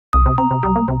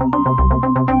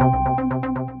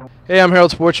Hey, I'm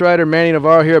Herald sports writer Manny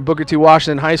Navarro here at Booker T.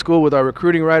 Washington High School with our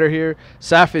recruiting writer here,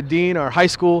 Safid Deen, our high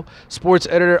school sports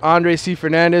editor, Andre C.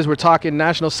 Fernandez. We're talking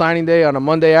National Signing Day on a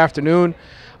Monday afternoon.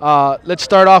 Let's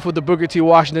start off with the Booker T.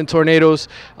 Washington Tornadoes.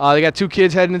 They got two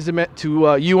kids heading to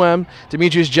UM,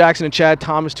 Demetrius Jackson and Chad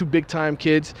Thomas, two big-time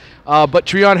kids. But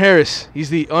Treon Harris, he's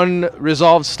the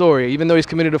unresolved story, even though he's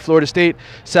committed to Florida State.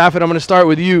 Safid, I'm going to start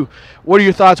with you. What are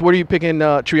your thoughts? Where are you picking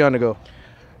Treon to go?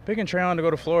 Picking Treon to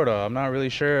go to Florida. I'm not really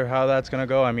sure how that's going to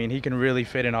go. I mean, he can really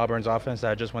fit in Auburn's offense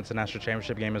that just went to the national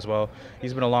championship game as well.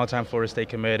 He's been a long-time Florida State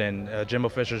commit, and Jimbo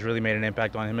Fisher's really made an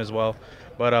impact on him as well.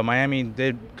 But Miami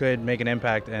could make an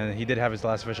impact, and he did have his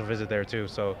last official visit there too.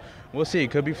 So we'll see. It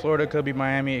could be Florida, it could be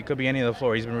Miami, it could be any of the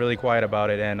floor. He's been really quiet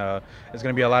about it, and it's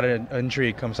going to be a lot of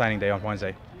intrigue come signing day on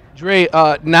Wednesday. Dre,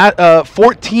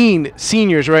 14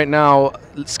 seniors right now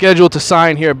scheduled to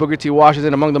sign here at Booker T.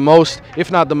 Washington, among the most,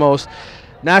 if not the most.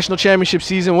 National championship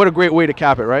season, what a great way to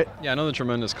cap it, right? Yeah, another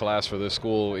tremendous class for this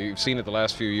school. You've seen it the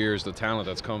last few years, the talent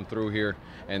that's come through here,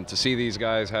 and to see these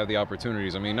guys have the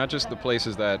opportunities. I mean, not just the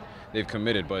places that they've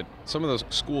committed, but some of those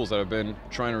schools that have been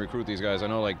trying to recruit these guys. I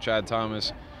know like Chad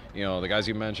Thomas, you know, the guys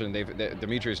you mentioned,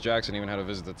 Demetrius Jackson even had a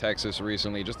visit to Texas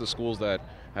recently, just the schools that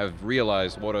have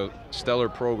realized what a stellar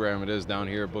program it is down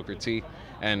here at Booker T.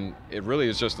 And it really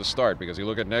is just the start, because you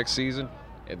look at next season,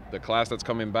 the class that's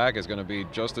coming back is going to be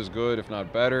just as good, if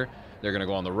not better. They're going to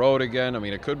go on the road again. I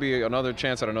mean, it could be another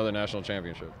chance at another national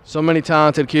championship. So many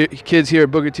talented kids here at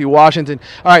Booker T. Washington.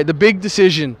 All right, the big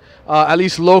decision, at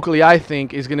least locally, I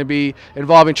think, is going to be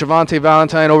involving Travante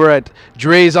Valentine over at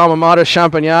Dre's alma mater,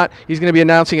 Champagnat. He's going to be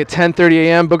announcing at 10:30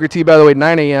 a.m. Booker T, by the way,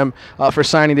 9 a.m. For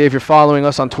signing day if you're following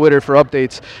us on Twitter for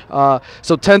updates.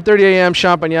 So 10:30 a.m.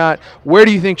 Champagnat. Where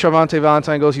do you think Travante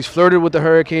Valentine goes? He's flirted with the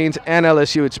Hurricanes and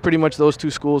LSU. It's pretty much those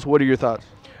two schools. What are your thoughts?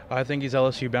 I think he's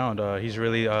LSU bound. He's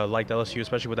really liked LSU,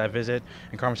 especially with that visit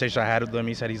and conversations I had with him.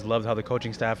 He said he's loved how the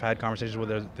coaching staff had conversations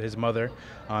with his mother.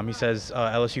 He says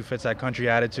LSU fits that country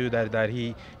attitude that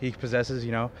he possesses.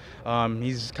 You know,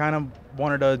 he's kind of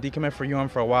wanted to decommit for UM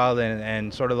for a while,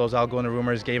 and sort of those outgoing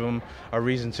rumors gave him a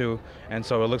reason to. And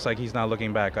so it looks like he's not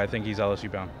looking back. I think he's LSU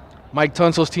bound. Mike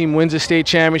Tunsil's team wins the state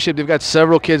championship. They've got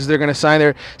several kids they're going to sign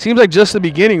there. Seems like just the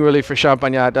beginning, really, for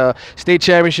Champagnat. State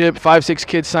championship, 5-6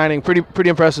 kids signing. Pretty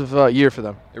impressive year for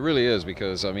them. It really is,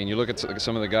 because, I mean, you look at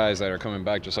some of the guys that are coming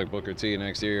back, just like Booker T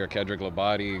next year, Kedrick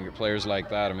Labate, players like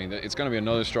that. I mean, it's going to be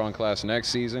another strong class next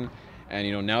season. And,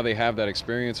 you know, now they have that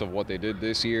experience of what they did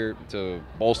this year to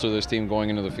bolster this team going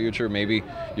into the future. Maybe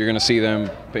you're going to see them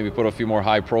maybe put a few more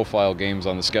high-profile games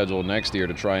on the schedule next year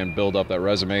to try and build up that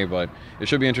resume. But it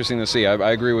should be interesting to see.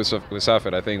 I agree with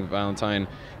Safid. I think Valentine,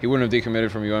 he wouldn't have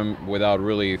decommitted from UM without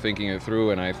really thinking it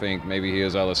through, and I think maybe he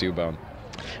is LSU bound.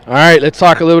 All right, let's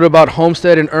talk a little bit about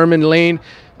Homestead and Ermine Lane.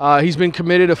 He's been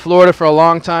committed to Florida for a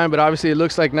long time, but obviously it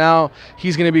looks like now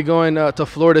he's going to be going to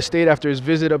Florida State after his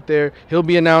visit up there. He'll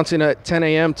be announcing at 10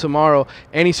 a.m. tomorrow.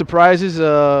 Any surprises,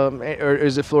 or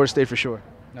is it Florida State for sure?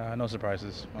 No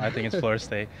surprises. I think it's Florida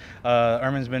State.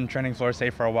 Ermine's been trending Florida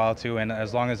State for a while too, and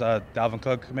as long as Dalvin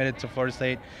Cook committed to Florida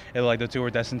State, it looked like the two were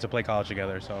destined to play college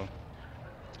together. So.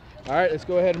 All right, let's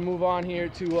go ahead and move on here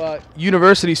to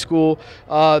University School.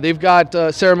 They've got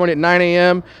ceremony at 9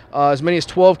 a.m. As many as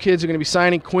 12 kids are going to be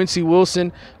signing. Quincy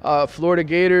Wilson, Florida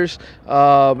Gators.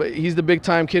 He's the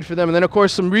big-time kid for them. And then, of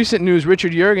course, some recent news.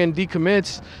 Richard Jurgen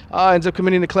decommits, ends up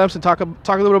committing to Clemson. Talk a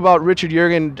little bit about Richard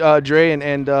Jurgen, Dre,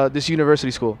 and this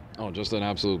University School. Oh, just an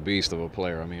absolute beast of a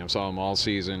player. I mean, I saw him all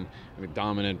season. I mean,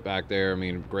 dominant back there. I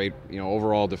mean, great, you know,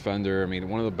 overall defender. I mean,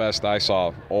 one of the best I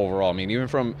saw overall. I mean, even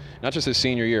from not just his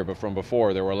senior year, but from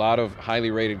before, there were a lot of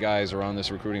highly rated guys around this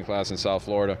recruiting class in South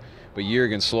Florida. But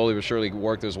Jurgen slowly but surely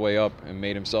worked his way up and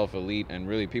made himself elite. And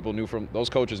really, those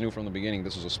coaches knew from the beginning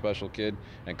this was a special kid,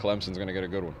 and Clemson's going to get a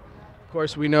good one. Of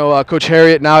course, we know Coach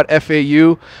Harriet now at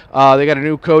FAU. They got a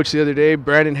new coach the other day,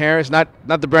 Brandon Harris. Not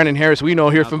the Brandon Harris we know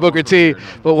here from Booker T,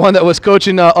 but one that was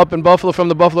coaching up in Buffalo, from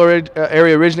the Buffalo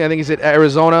area originally. I think he's at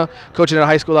Arizona, coaching at a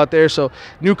high school out there. So,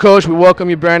 new coach. We welcome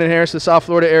you, Brandon Harris, to the South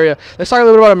Florida area. Let's talk a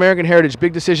little bit about American Heritage.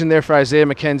 Big decision there for Isaiah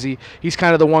McKenzie. He's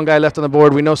kind of the one guy left on the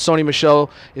board. We know Sony Michel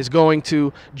is going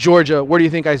to Georgia. Where do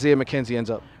you think Isaiah McKenzie ends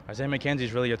up? Isaiah McKenzie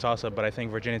is really a toss-up, but I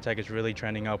think Virginia Tech is really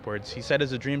trending upwards. He said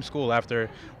it's a dream school after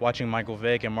watching Michael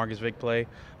Vick and Marcus Vick play,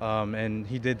 and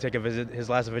he did take his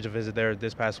last official visit there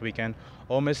this past weekend.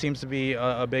 Ole Miss seems to be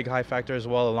a big high factor as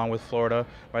well, along with Florida,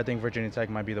 but I think Virginia Tech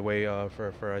might be the way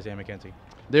for Isaiah McKenzie.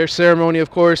 Their ceremony,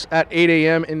 of course, at 8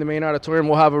 a.m. in the main auditorium.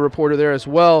 We'll have a reporter there as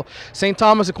well. St.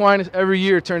 Thomas Aquinas, every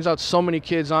year, it turns out so many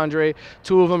kids, Andre.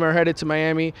 Two of them are headed to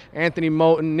Miami. Anthony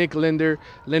Moten, Nick Linder.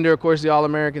 Linder, of course, the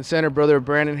All-American center, brother of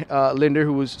Brandon Aaron Linder,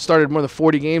 who started more than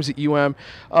 40 games at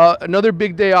Another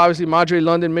big day, obviously, Madre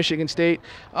London, Michigan State.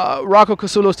 Rocco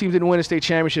Casulo's team didn't win a state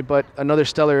championship, but another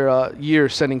stellar year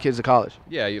sending kids to college.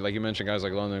 Yeah, like you mentioned, guys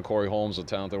like London, Corey Holmes, a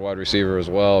talented wide receiver as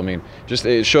well. I mean, just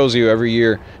it shows you every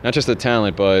year, not just the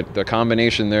talent, but the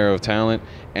combination there of talent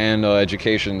and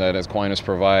education that Aquinas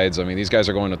provides. I mean, these guys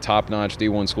are going to top-notch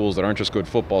D1 schools that aren't just good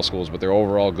football schools, but they're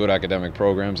overall good academic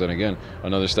programs. And again,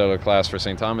 another stellar class for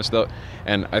St. Thomas.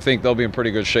 And I think they'll be in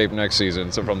pretty good shape next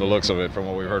season, so from the looks of it, from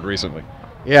what we've heard recently.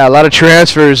 Yeah, a lot of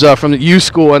transfers from the U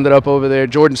school ended up over there.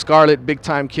 Jordan Scarlett,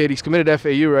 big-time kid. He's committed to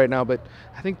FAU right now, but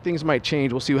I think things might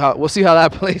change. We'll see how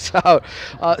that plays out.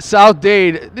 South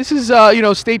Dade, this is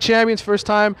state champions, first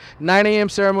time. 9 a.m.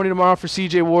 ceremony tomorrow for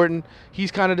C.J. Wharton. He's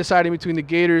kind of deciding between the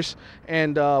Gators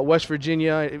and West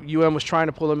Virginia. Was trying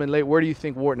to pull him in late. Where do you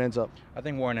think Wharton ends up? I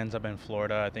think Wharton ends up in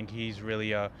Florida. I think he's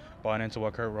really bought into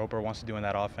what Kurt Roper wants to do in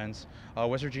that offense.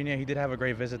 West Virginia, he did have a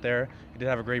great visit there. He did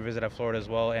have a great visit at Florida as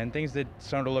well, and things did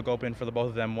start to look open for the both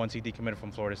of them once he decommitted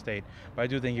from Florida State. But I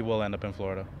do think he will end up in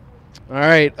Florida. All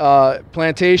right,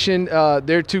 Plantation,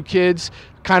 their two kids,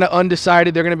 kind of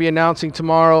undecided. They're going to be announcing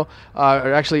tomorrow,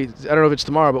 or actually, I don't know if it's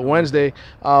tomorrow, but Wednesday,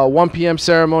 1 p.m.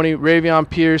 ceremony. Ravion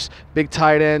Pierce, big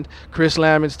tight end, Chris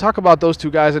Lamons. Talk about those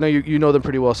two guys. I know you know them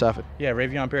pretty well, Safid. Yeah,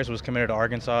 Ravion Pierce was committed to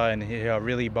Arkansas, and he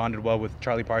really bonded well with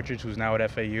Charlie Partridge, who's now at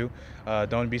FAU.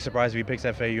 Don't be surprised if he picks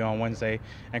FAU on Wednesday.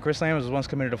 And Chris Lamons was once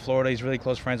committed to Florida. He's really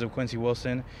close friends with Quincy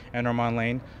Wilson and Armand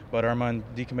Lane, but Armand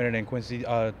decommitted and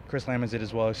Chris Lamons did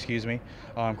as well, excuse me.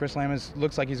 Chris Lamons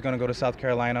looks like he's going to go to South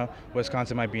Carolina.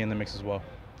 Wisconsin might be in the mix as well.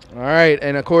 All right,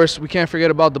 and of course, we can't forget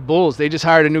about the Bulls. They just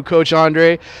hired a new coach,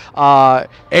 Andre.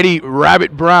 Eddie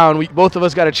Rabbit Brown. Both of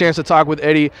us got a chance to talk with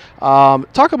Eddie.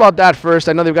 Talk about that first.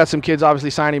 I know they've got some kids obviously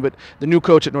signing, but the new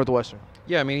coach at Northwestern.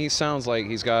 Yeah, I mean, he sounds like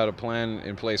he's got a plan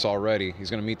in place already. He's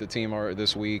going to meet the team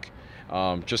this week,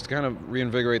 just to kind of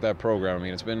reinvigorate that program. I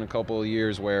mean, it's been a couple of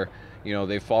years where,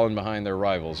 they've fallen behind their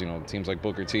rivals. Teams like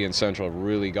Booker T and Central have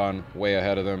really gone way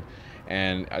ahead of them.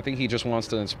 And I think he just wants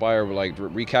to inspire,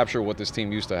 recapture what this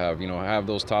team used to have. Have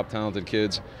those top talented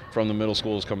kids from the middle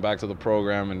schools come back to the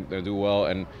program and they do well,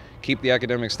 and keep the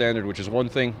academic standard, which is one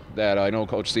thing that I know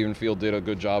Coach Stephen Field did a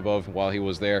good job of while he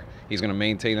was there. He's going to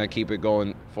maintain that, keep it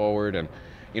going forward. And,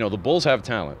 the Bulls have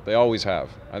talent. They always have.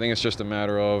 I think it's just a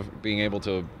matter of being able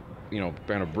to,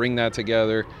 kind of bring that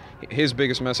together. His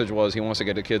biggest message was he wants to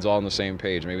get the kids all on the same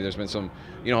page. Maybe there's been some,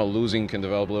 how losing can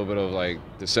develop a little bit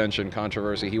of dissension,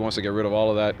 controversy. He wants to get rid of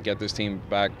all of that, get this team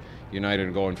back united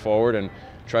and going forward, and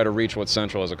try to reach what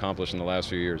Central has accomplished in the last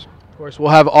few years. Of course,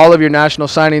 we'll have all of your National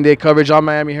Signing Day coverage on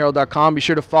MiamiHerald.com. Be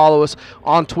sure to follow us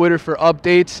on Twitter for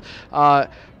updates.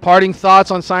 Parting thoughts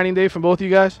on Signing Day from both of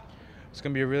you guys? It's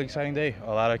going to be a really exciting day.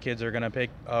 A lot of kids are going to pick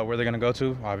where they're going to go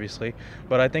to, obviously.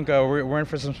 But I think we're in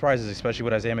for some surprises, especially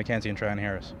with Isaiah McKenzie and Tryon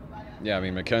Harris. Yeah, I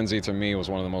mean, McKenzie to me was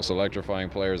one of the most electrifying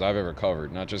players I've ever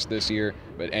covered, not just this year,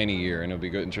 but any year. And it'll be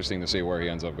interesting to see where he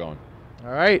ends up going.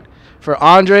 All right. For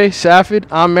Andre, Safid,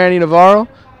 I'm Manny Navarro.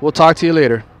 We'll talk to you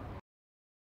later.